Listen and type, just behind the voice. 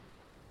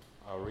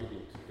Our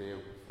reading today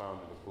will be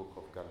found in the book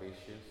of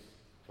Galatians,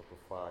 chapter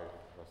 5,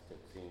 verse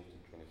 13 to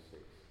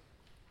 26.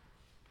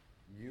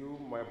 You,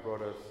 my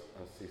brothers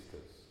and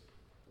sisters,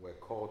 were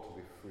called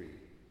to be free,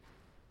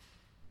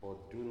 but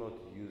do not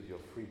use your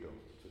freedom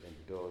to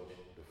indulge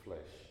the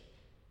flesh.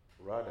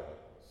 Rather,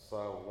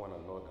 serve one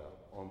another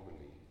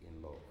humbly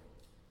in love.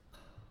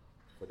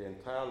 For the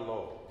entire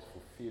law is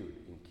fulfilled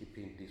in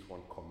keeping this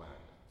one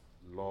command: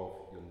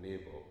 love your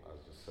neighbor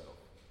as yourself.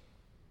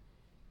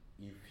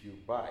 If you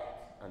bite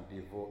and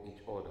devour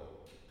each other,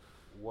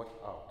 watch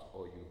out,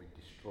 or you'll be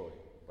destroyed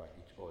by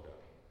each other.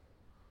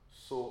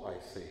 So I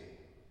say,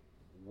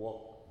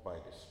 walk by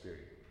the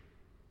Spirit,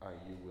 and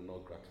you will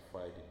not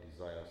gratify the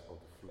desires of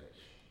the flesh.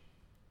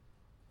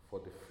 For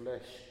the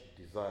flesh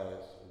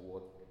desires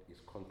what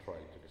is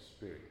contrary to the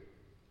Spirit,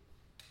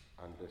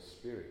 and the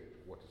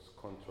Spirit what is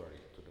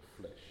contrary to the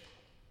flesh.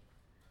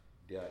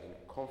 They are in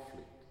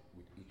conflict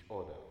with each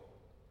other,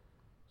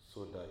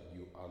 so that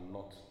you are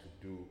not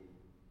to do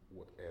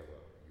whatever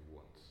you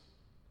want.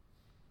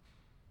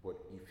 But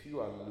if you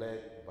are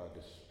led by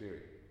the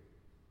Spirit,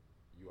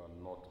 you are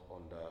not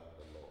under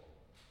the law.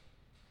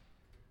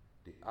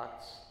 The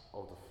acts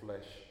of the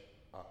flesh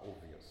are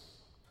obvious: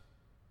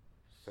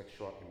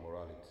 sexual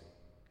immorality,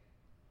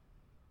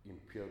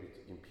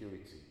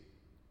 impurity,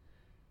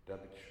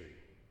 debauchery,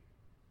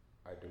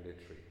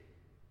 idolatry,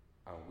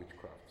 and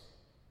witchcraft,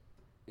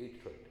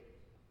 hatred,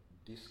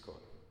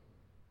 discord,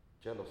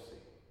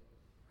 jealousy,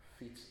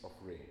 fits of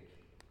rage,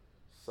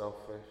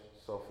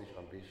 selfish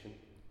ambition,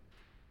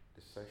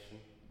 deception,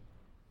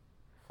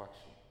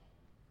 faction,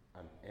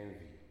 and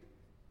envy,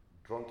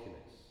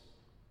 drunkenness,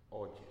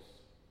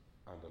 orgies,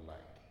 and the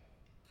like.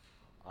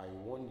 I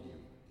warn you,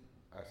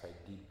 as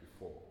I did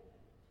before,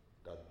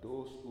 that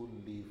those who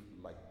live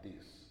like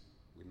this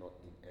will not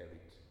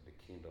inherit the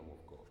kingdom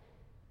of God.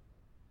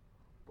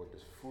 But the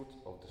fruit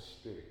of the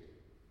Spirit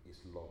is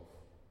love,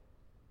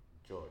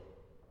 joy,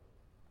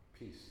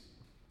 peace,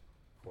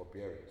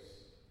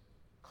 forbearance,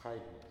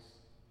 kindness,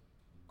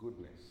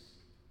 goodness,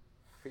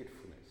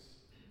 faithfulness,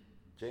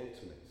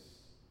 gentleness,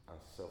 and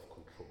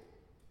self-control.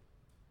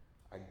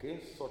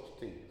 Against such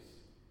things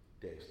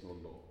there is no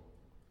law.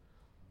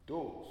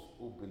 Those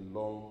who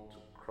belong to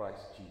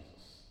Christ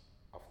Jesus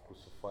have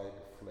crucified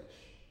the flesh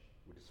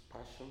with its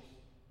passions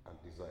and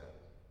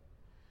desires.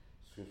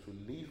 Since we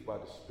live by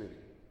the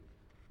Spirit,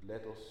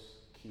 let us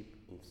keep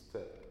in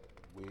step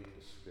with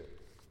the Spirit.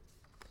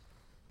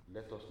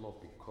 Let us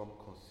not become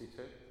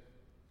conceited,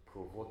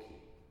 provoking,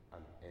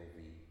 and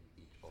envy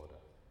each other.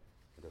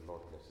 May the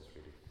Lord bless this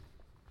reading.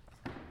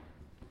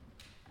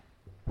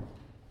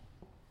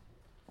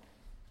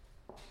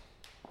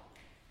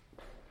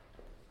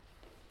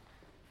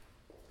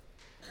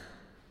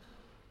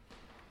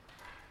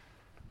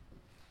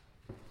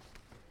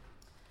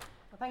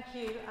 Well, thank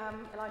you,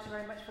 Elijah,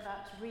 very much for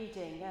that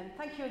reading. And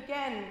thank you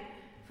again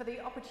for the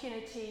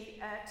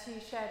opportunity to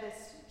share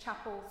this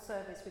chapel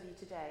service with you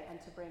today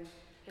and to bring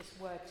this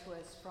word to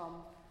us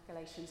from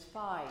Galatians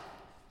 5.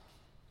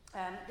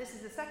 This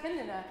is the second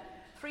in a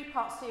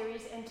three-part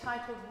series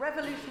entitled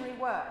Revolutionary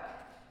Work.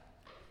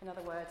 In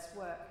other words,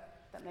 work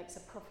that makes a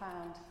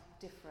profound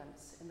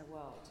difference in the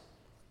world.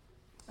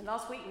 And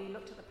last week we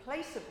looked at the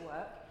place of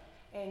work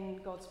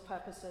in God's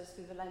purposes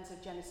through the lens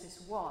of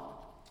Genesis 1.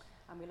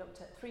 And we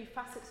looked at three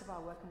facets of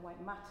our work and why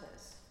it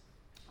matters.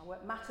 Our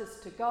work matters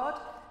to God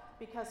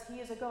because he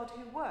is a God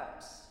who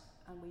works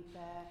and we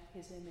bear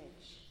his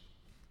image.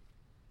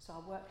 So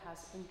our work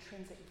has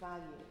intrinsic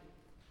value.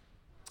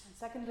 And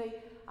secondly,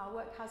 our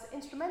work has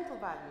instrumental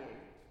value.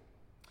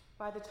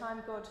 By the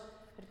time God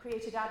had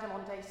created Adam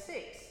on day 6,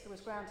 there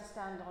was ground to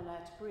stand on,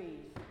 air to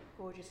breathe,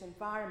 gorgeous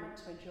environment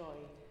to enjoy,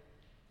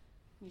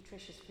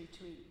 nutritious food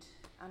to eat,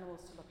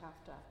 animals to look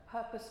after,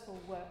 purposeful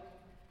work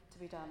to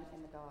be done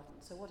in the garden.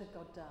 So what had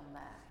God done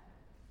there?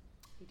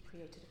 He'd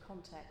created a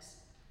context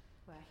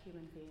where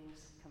human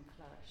beings can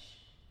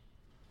flourish.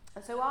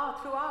 And so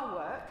through our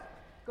work,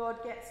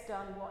 God gets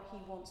done what he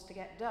wants to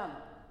get done.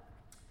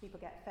 People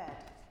get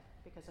fed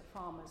because of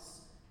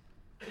farmers,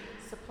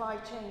 supply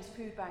chains,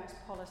 food banks,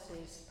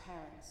 policies,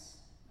 parents,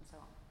 and so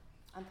on.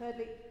 And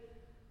thirdly,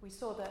 we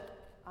saw that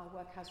our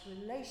work has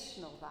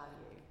relational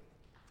value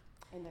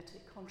in that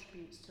it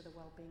contributes to the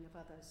well-being of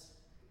others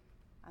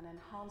and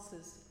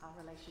enhances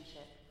our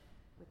relationship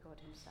with God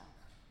himself.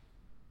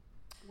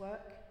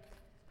 Work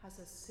has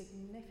a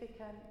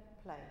significant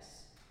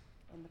place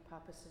in the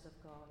purposes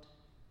of God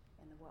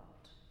in the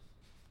world.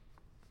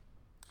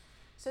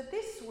 So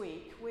this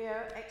week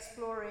we're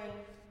exploring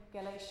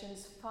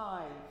Galatians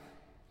 5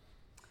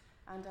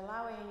 and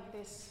allowing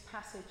this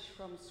passage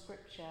from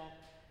Scripture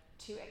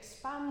to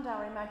expand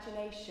our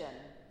imagination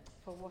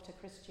for what a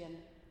Christian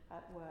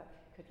at work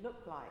could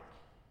look like.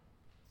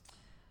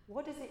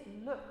 What does it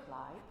look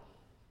like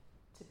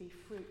to be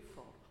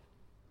fruitful?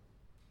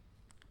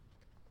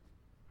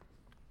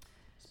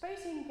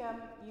 Supposing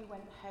you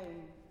went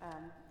home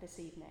this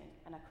evening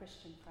and a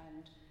Christian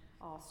friend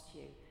asked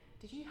you,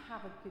 did you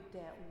have a good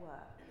day at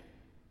work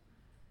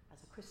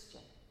as a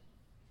Christian?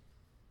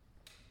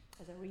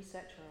 As a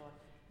researcher or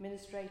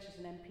administrators,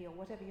 an MP, or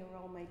whatever your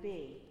role may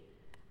be,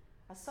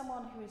 as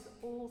someone who is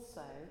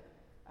also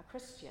a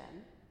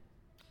Christian,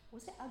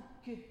 was it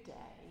a good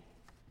day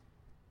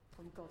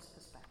from God's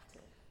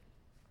perspective?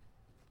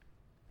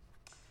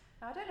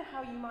 Now, I don't know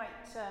how you might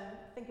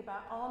think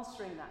about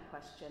answering that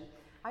question.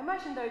 I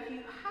imagine, though, if you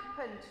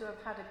happen to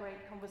have had a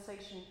great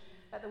conversation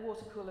at the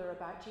water cooler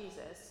about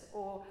Jesus,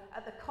 or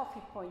at the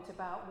coffee point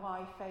about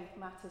why faith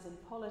matters in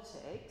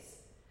politics,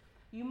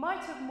 you might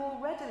have more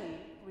readily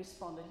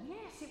responded,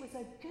 yes, it was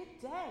a good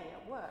day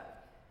at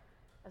work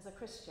as a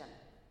Christian.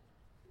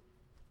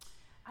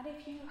 And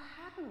if you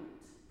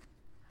hadn't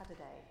had a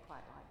day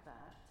quite like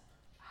that,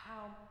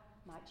 how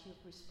might you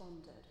have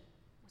responded?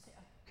 Was it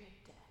a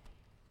good day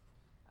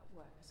at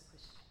work as a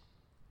Christian?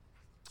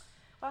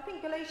 Well, I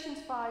think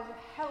Galatians 5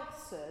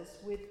 helps us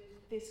with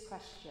this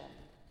question.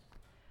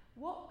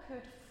 What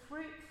could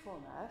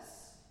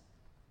fruitfulness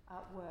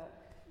at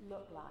work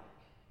look like?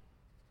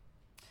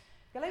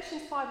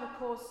 Galatians 5, of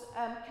course,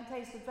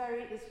 contains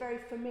this very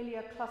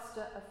familiar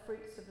cluster of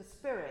fruits of the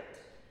Spirit: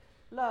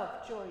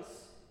 love, joy,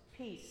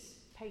 peace,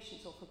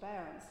 patience or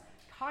forbearance,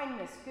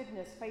 kindness,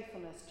 goodness,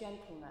 faithfulness,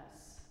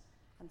 gentleness,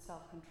 and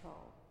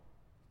self-control.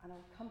 And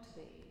I'll come to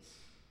these.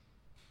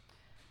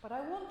 But I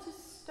want to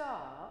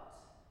start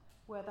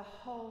where the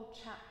whole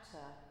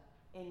chapter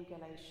in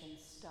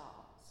Galatians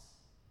starts,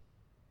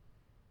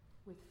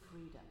 with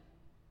freedom.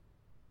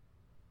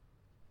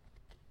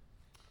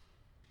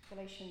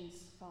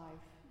 Galatians 5,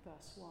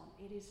 verse 1.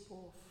 It is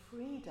for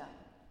freedom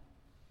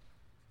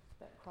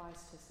that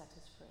Christ has set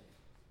us free.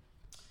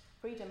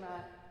 Freedom,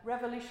 a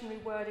revolutionary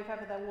word if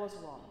ever there was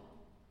one.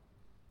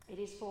 It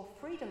is for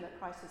freedom that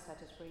Christ has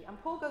set us free.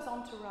 And Paul goes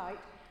on to write,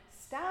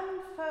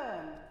 stand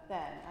firm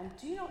then, and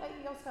do not let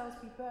yourselves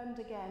be burdened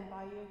again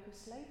by a yoke of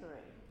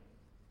slavery.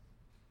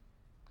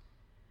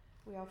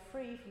 We are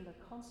free from the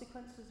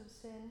consequences of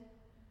sin,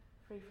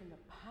 free from the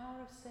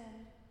power of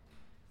sin,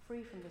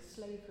 free from the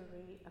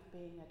slavery of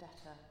being a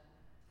debtor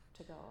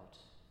to God.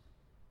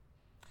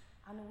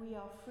 And we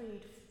are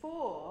freed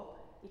for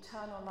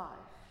eternal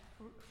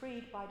life,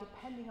 freed by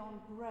depending on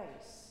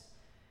grace.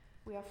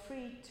 We are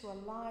freed to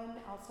align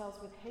ourselves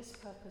with his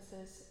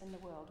purposes in the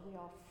world. We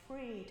are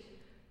freed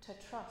to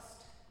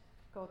trust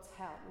God's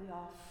help. We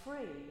are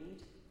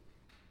freed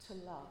to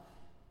love.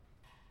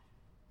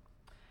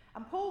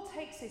 And Paul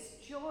takes this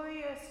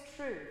joyous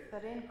truth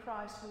that in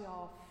Christ we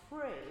are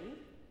free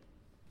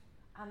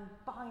and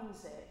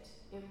binds it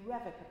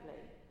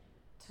irrevocably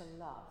to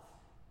love.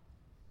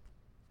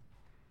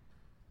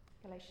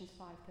 Galatians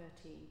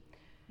 5:13.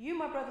 You,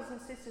 my brothers and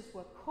sisters,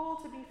 were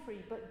called to be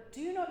free, but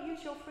do not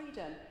use your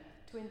freedom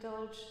to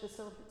indulge the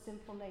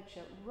sinful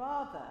nature.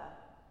 Rather,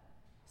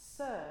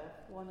 serve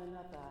one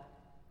another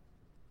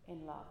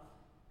in love.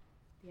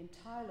 The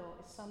entire law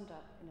is summed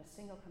up in a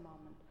single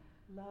commandment: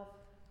 love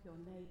your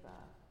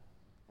neighbour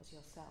as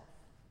yourself.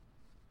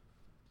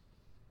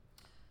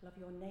 Love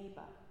your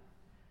neighbour.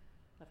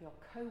 Love your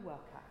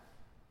co-worker.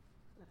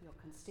 Love your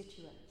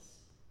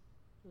constituents.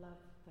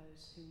 Love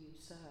those whom you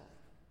serve.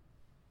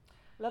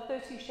 Love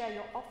those who share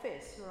your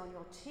office, who are on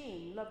your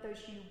team. Love those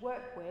you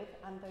work with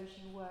and those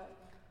you work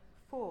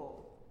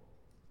for.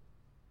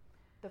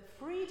 The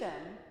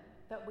freedom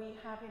that we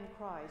have in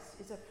Christ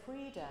is a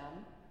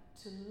freedom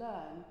to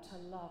learn to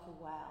love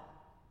well.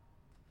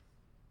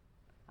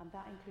 And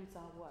that includes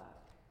our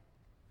work,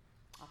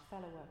 our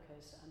fellow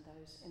workers, and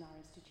those in our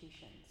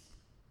institutions.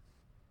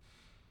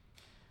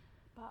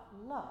 But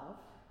love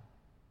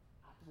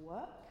at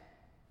work?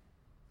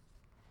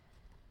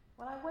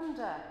 Well, I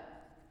wonder,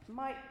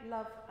 might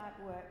love at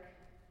work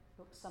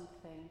look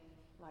something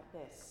like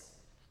this?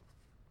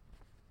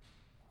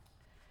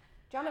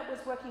 Janet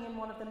was working in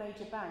one of the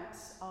major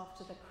banks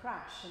after the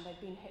crash, and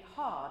they'd been hit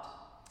hard.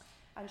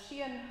 And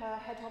she and her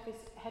head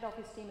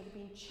office team had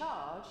been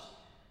charged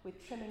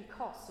with trimming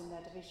costs in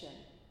their division.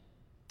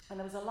 And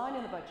there was a line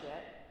in the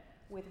budget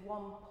with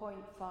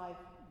 £1.5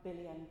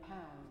 billion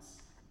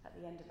at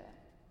the end of it.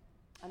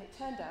 And it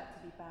turned out to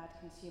be bad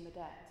consumer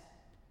debt.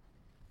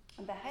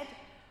 And the head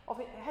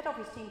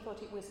office team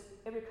thought it was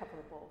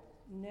irrecoverable.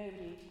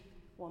 Nobody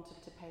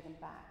wanted to pay them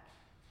back.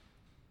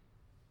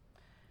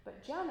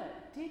 But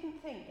Janet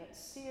didn't think that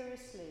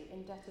seriously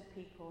indebted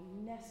people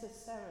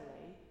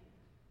necessarily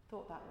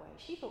thought that way.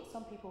 She thought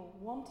some people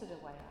wanted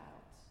a way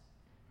out,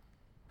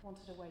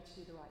 wanted a way to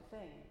do the right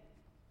thing.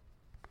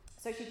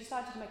 So she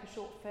decided to make a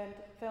short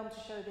film to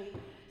show the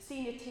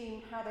senior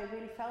team how they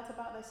really felt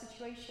about their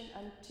situation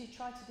and to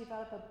try to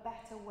develop a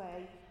better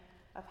way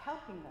of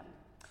helping them.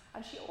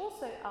 And she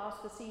also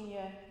asked the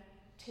senior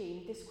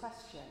team this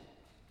question: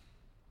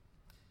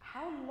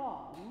 how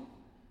long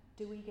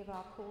do we give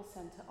our call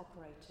centre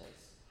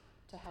operators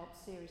to help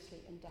seriously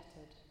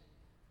indebted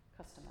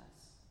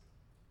customers?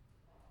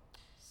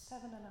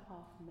 7.5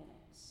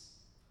 minutes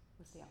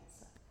was the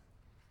answer.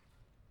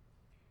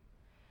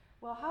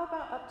 Well, how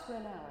about up to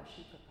an hour,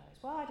 she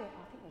proposed. Well, I think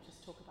they'll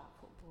just talk about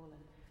football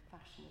and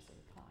fashion, was the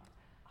reply.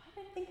 I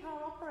don't think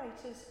our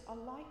operators are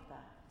like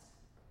that,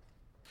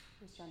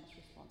 was Janet's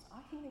response. I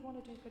think they want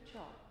to do a good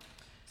job.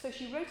 So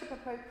she wrote up a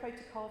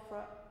protocol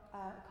for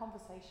a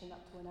conversation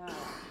up to an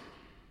hour.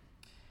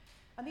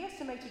 And the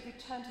estimated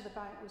return to the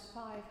bank was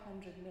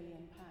 £500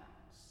 million.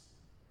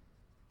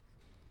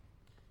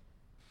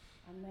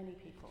 And many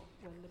people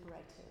were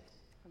liberated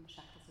from the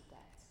shackles of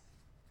debt.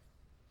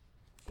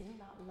 Isn't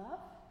that love?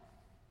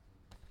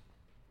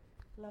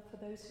 Love for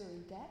those who are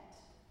in debt.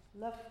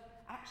 Love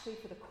actually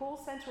for the call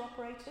centre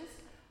operators,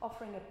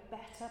 offering a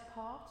better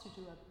path to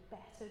do a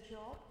better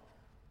job,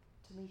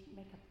 to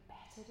make a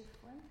better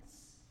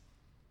difference.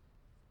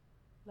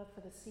 Love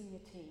for the senior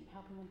team,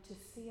 helping them to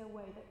see a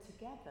way that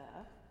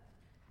together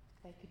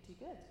they could do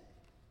good.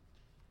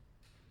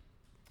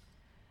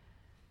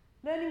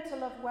 Learning to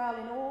love well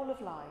in all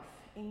of life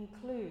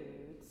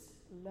includes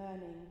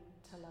learning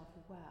to love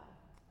well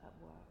at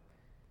work.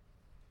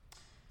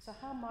 So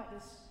how might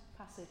this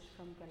passage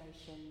from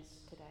Galatians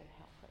today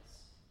help us?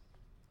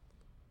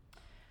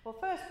 Well,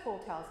 first, Paul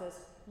tells us,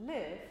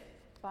 live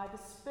by the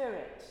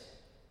Spirit.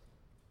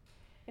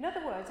 In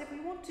other words, if we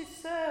want to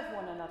serve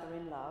one another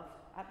in love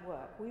at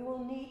work, we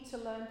will need to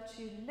learn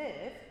to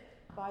live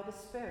by the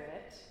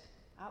Spirit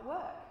at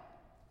work.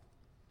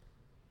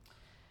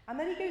 And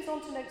then he goes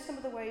on to note some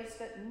of the ways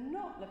that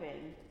not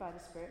living by the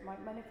Spirit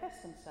might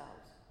manifest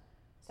themselves.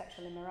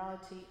 Sexual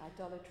immorality,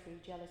 idolatry,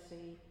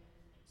 jealousy,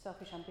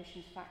 selfish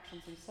ambitions,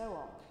 factions, and so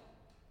on.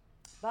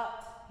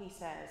 But, he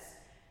says,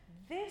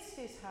 this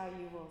is how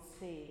you will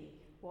see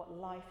what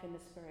life in the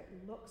Spirit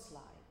looks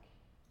like.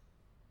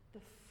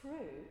 The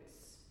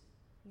fruits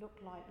look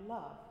like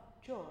love,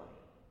 joy,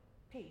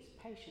 peace,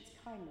 patience,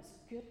 kindness,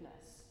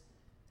 goodness,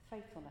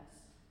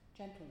 faithfulness,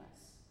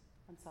 gentleness,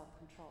 and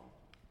self-control.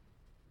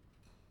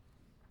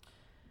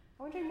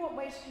 I wonder in what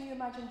ways can you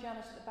imagine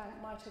Janice at the bank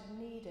might have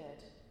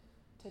needed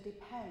to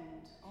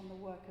depend on the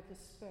work of the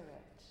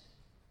Spirit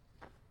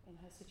in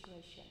her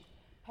situation.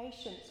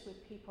 Patience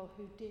with people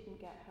who didn't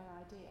get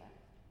her idea.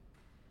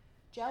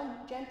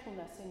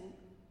 Gentleness in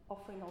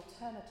offering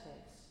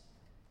alternatives.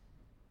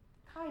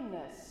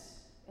 Kindness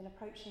in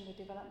approaching the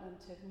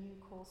development of new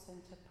call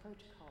centre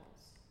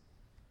protocols.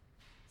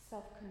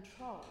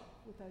 Self-control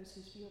with those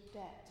whose view of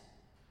debt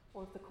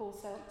or if the call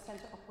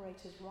centre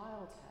operators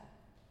riled her.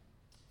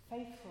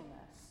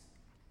 Faithfulness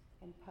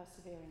in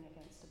persevering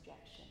against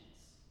objections.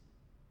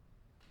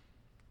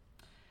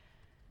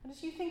 And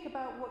as you think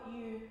about what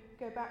you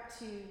go back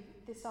to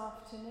this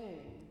afternoon,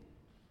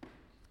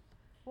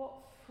 what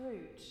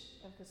fruit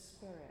of the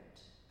Spirit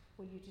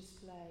will you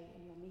display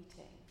in your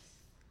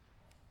meetings,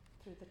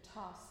 through the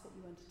tasks that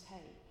you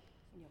undertake,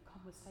 in your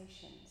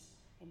conversations,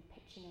 in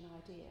pitching an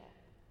idea,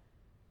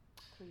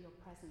 through your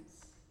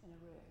presence in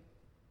a room?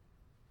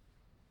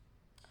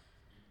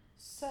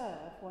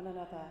 Serve one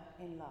another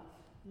in love.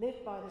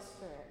 Live by the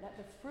Spirit. Let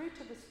the fruit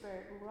of the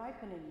Spirit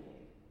ripen in you.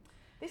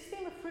 This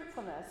theme of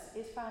fruitfulness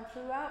is found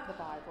throughout the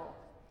Bible.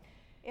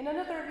 In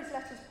another of his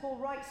letters, Paul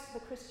writes to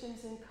the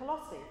Christians in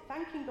Colossae,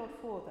 thanking God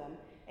for them,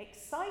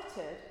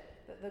 excited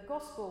that the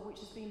gospel, which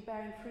has been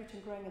bearing fruit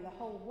and growing in the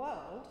whole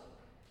world,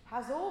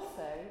 has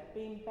also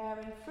been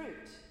bearing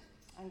fruit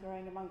and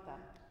growing among them.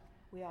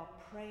 We are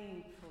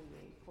praying for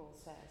you, Paul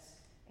says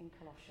in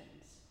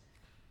Colossians,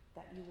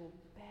 that you will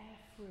bear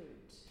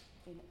fruit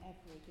in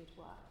every good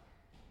work.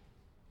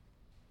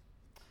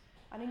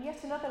 And in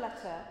yet another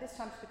letter, this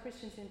time to the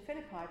Christians in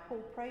Philippi, Paul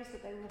prays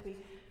that they will be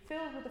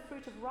filled with the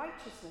fruit of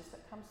righteousness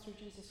that comes through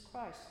Jesus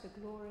Christ, the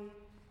glory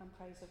and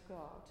praise of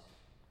God.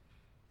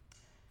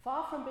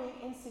 Far from being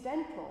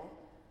incidental,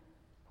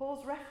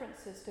 Paul's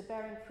references to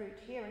bearing fruit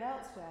here and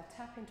elsewhere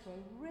tap into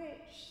a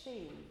rich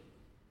theme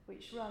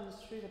which runs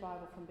through the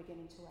Bible from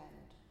beginning to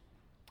end.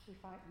 We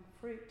find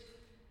fruit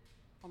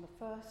on the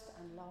first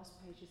and last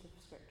pages of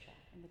Scripture,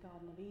 in the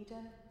Garden of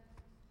Eden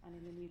and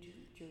in the New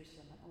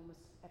Jerusalem, and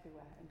almost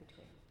everywhere in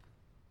between.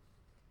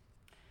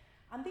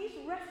 And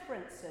these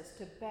references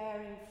to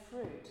bearing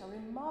fruit are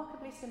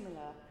remarkably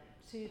similar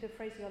to the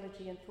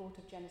phraseology and thought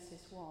of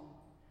Genesis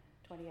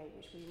 1:28,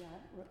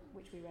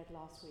 which we read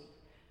last week.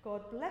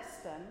 God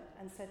blessed them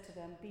and said to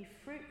them, "Be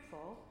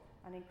fruitful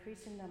and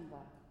increase in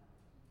number.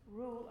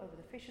 Rule over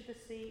the fish of the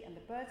sea and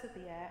the birds of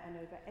the air and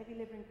over every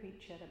living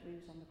creature that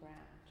moves on the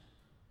ground."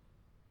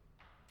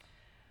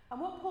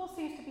 And what Paul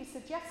seems to be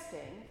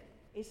suggesting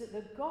is that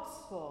the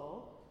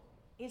gospel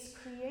is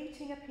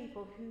creating a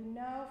people who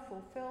now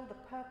fulfill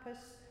the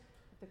purpose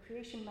of the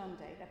creation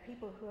mandate, a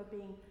people who are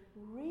being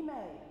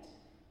remade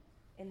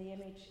in the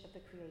image of the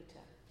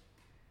Creator,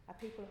 a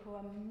people who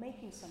are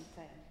making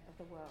something of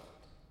the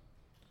world,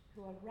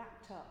 who are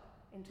wrapped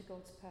up into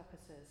God's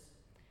purposes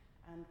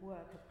and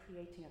work of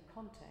creating a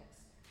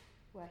context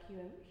where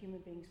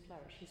human beings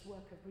flourish, his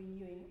work of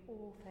renewing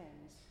all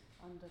things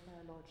under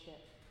the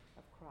lordship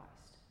of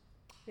Christ.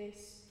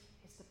 This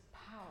is the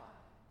power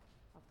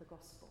of the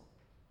gospel.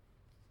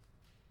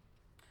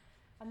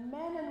 And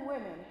men and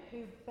women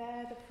who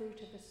bear the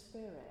fruit of the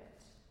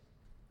Spirit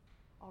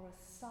are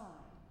a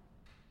sign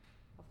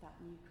of that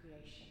new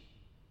creation.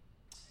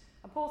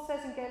 And Paul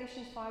says in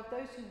Galatians 5,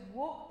 those who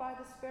walk by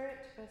the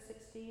Spirit, verse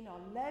 16, are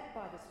led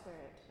by the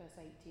Spirit, verse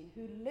 18,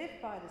 who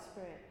live by the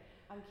Spirit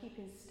and keep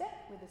in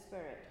step with the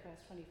Spirit,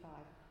 verse 25,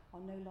 are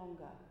no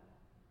longer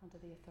under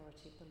the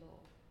authority of the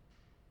law.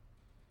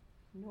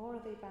 Nor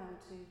are they bound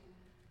to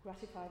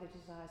gratify the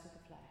desires of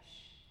the flesh,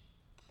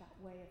 that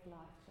way of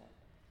life that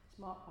is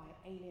marked by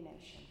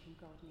alienation from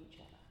God and each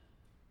other.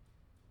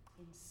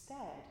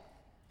 Instead,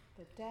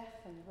 the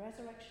death and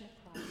resurrection of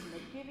Christ and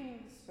the giving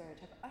of the Spirit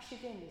have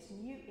ushered in this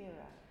new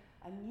era,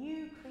 a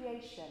new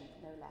creation,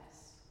 no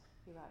less,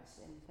 he writes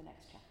in the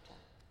next chapter,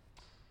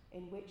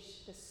 in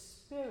which the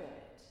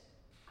Spirit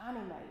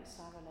animates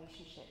our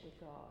relationship with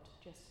God,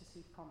 just as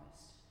he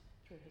promised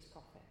through his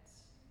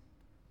prophets.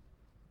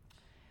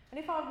 And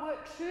if our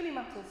work truly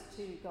matters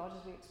to God,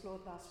 as we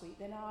explored last week,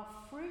 then our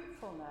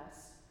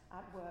fruitfulness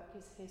at work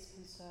is his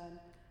concern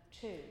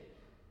too.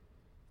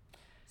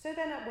 So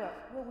then at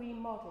work, will we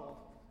model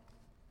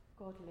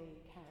godly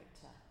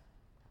character,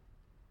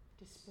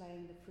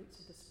 displaying the fruits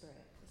of the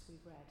Spirit, as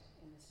we've read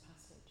in this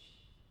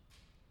passage?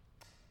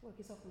 Work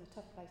is often a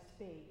tough place to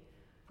be,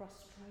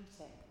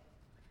 frustrating,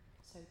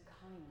 so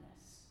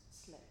kindness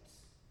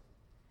slips.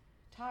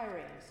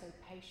 Tiring, so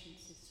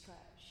patience is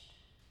stretched.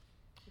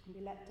 We can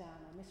be let down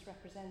or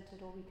misrepresented,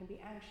 or we can be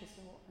anxious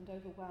and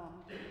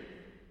overwhelmed.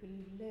 Will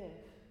you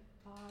live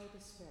by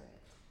the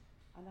Spirit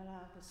and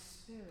allow the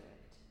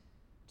Spirit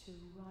to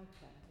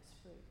ripen this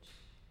fruit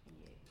in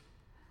you?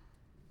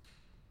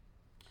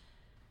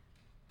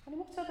 And in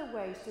what other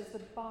ways does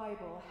the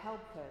Bible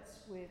help us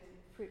with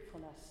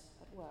fruitfulness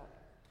at work?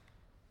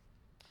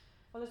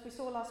 Well, as we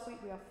saw last week,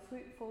 we are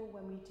fruitful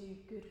when we do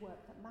good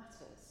work that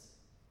matters.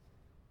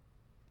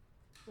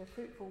 We're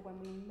fruitful when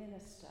we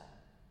minister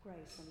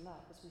grace and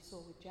love, as we saw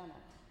with Janet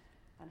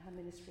and her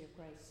ministry of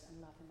grace and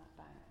love in that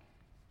bank.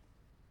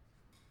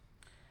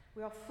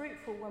 We are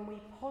fruitful when we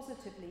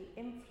positively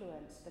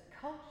influence the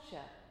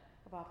culture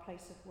of our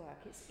place of work,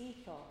 its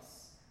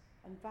ethos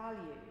and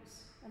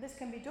values. And this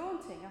can be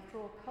daunting. After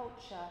all,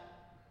 culture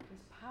is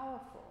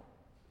powerful.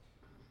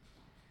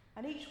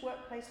 And each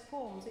workplace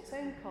forms its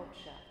own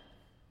culture.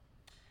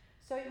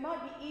 So it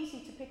might be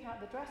easy to pick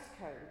out the dress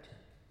code,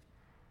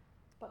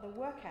 but the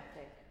work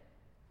ethic,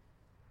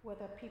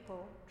 whether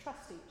people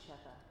trust each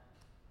other,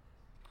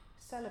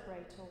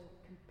 celebrate or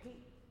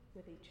compete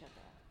with each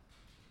other,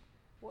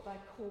 what their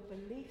core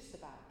beliefs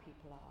about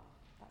people are,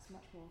 that's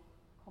much more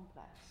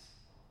complex.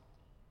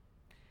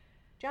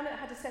 Janet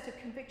had a set of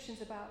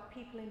convictions about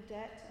people in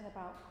debt and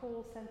about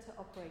call centre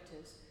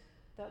operators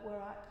that were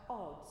at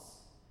odds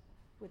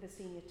with the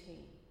senior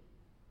team.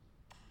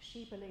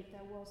 She believed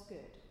there was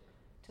good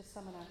to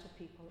summon out of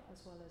people as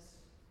well as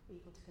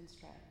evil to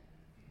constrain.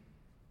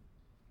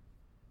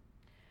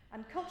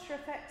 And culture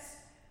affects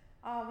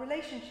our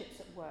relationships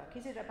at work.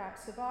 Is it about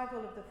survival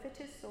of the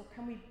fittest, or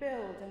can we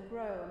build and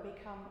grow and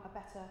become a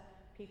better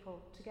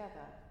people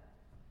together?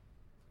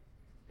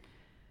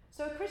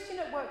 So a Christian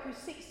at work who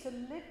seeks to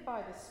live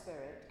by the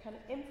Spirit can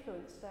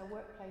influence their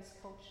workplace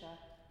culture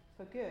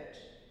for good.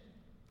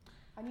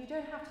 And you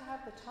don't have to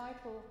have the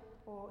title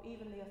or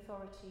even the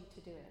authority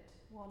to do it.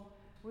 One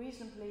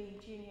reasonably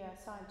junior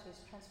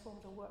scientist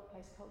transformed a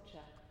workplace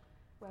culture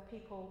where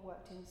people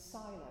worked in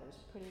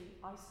silos, pretty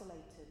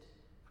isolated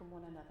from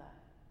one another,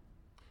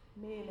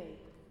 merely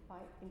by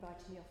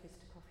inviting the office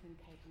to coffee and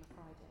cake on a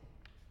Friday,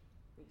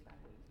 week by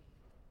week.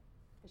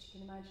 As you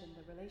can imagine,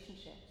 the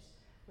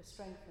relationships were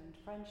strengthened,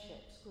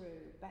 friendships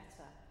grew,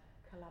 better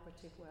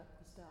collaborative work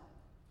was done.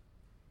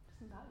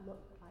 Doesn't that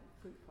look like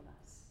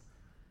fruitfulness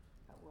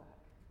at work?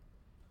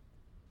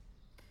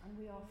 And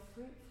we are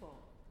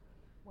fruitful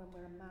when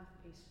we're a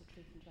mouthpiece for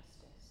truth and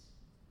justice.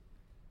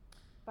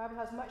 The Bible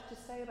has much to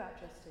say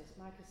about justice.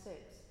 Micah 6.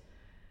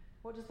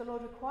 What does the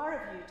Lord require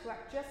of you? To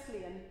act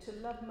justly and to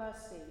love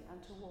mercy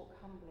and to walk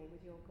humbly with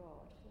your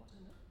God. What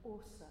an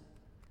awesome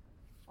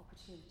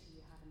opportunity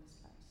you have in this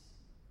place.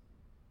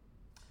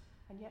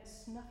 And yet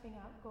snuffing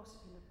out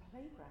gossip in the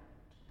playground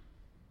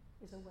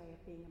is a way of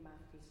being a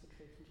mouthpiece for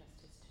truth and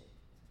justice too.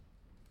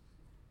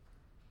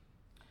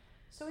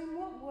 So in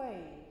what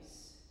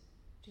ways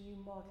do you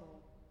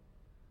model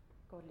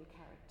godly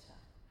character?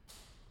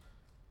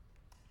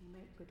 Do you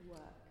make good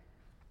work?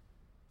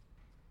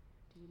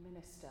 Do you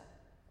minister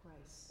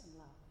grace and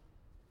love?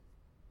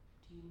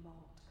 Do you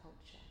mould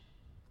culture?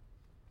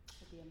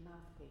 To be a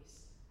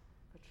mouthpiece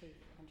for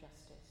truth and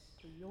justice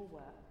through your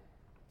work,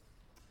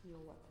 your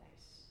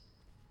workplace?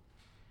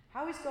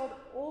 How is God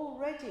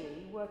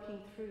already working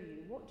through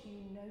you? What do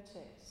you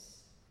notice?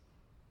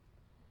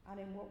 And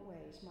in what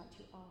ways might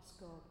you ask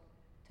God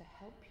to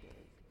help you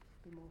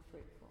be more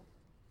fruitful?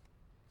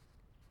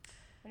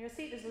 On your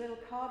seat there's a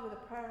little card with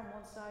a prayer on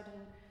one side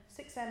and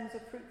 6 M's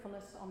of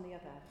fruitfulness on the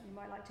other. You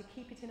might like to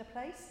keep it in a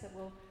place that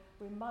will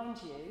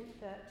remind you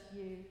that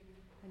you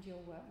and your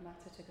work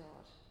matter to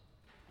God,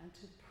 and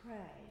to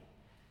pray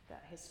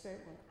that his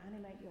Spirit will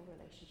animate your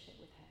relationship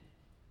with him,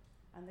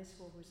 and this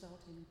will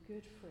result in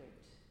good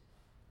fruit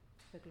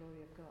to the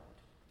glory of God.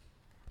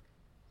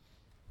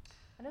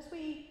 And as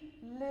we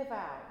live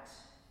out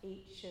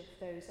each of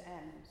those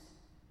M's,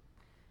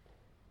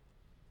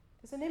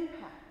 there's an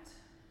impact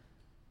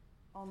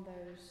on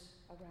those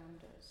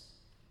around us.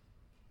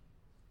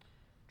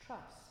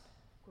 Trust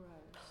grows.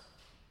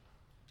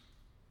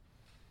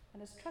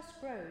 And as trust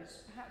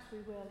grows, perhaps we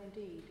will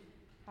indeed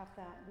have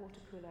that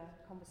water cooler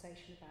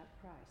conversation about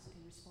Christ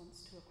in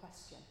response to a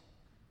question.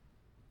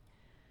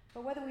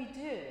 But whether we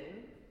do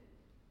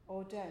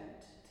or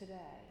don't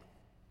today,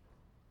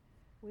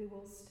 we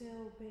will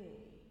still be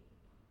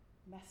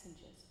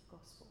messengers of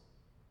gospel.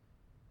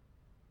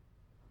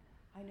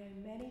 I know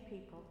many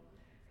people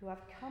who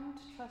have come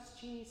to trust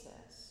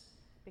Jesus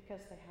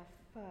because they have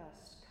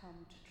first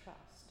come to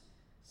trust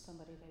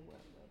somebody they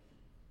work with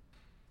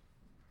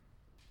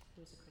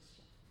who is a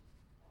Christian.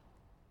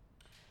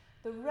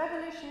 The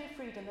revolutionary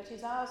freedom that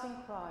is ours in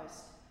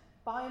Christ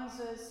binds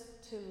us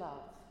to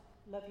love.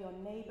 Love your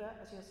neighbour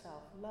as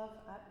yourself. Love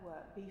at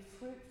work. Be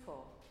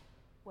fruitful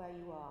where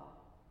you are.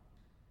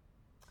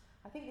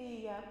 I think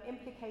the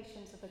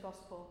implications of the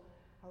gospel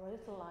are a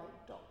little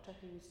like Doctor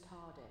Who's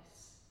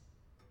TARDIS.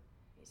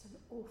 It's an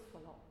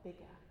awful lot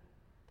bigger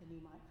than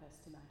you might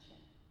first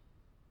imagine.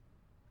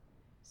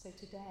 So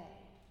today,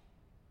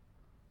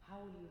 how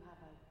will you have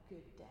a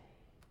good day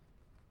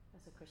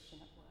as a Christian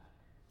at work?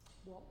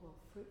 What will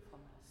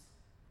fruitfulness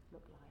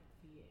look like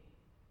for you?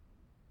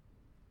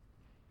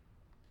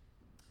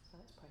 So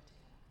let's pray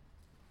together.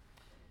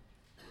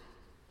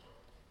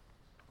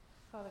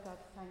 Father God,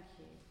 thank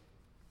you.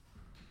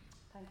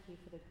 Thank you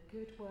for the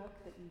good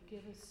work that you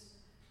give us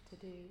to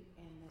do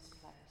in this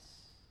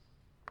place.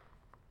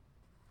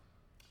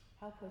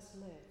 Help us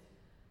live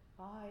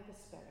by the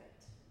Spirit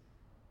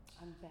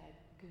and bear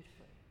good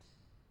fruit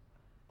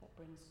that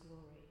brings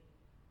glory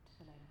to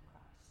the name of Christ.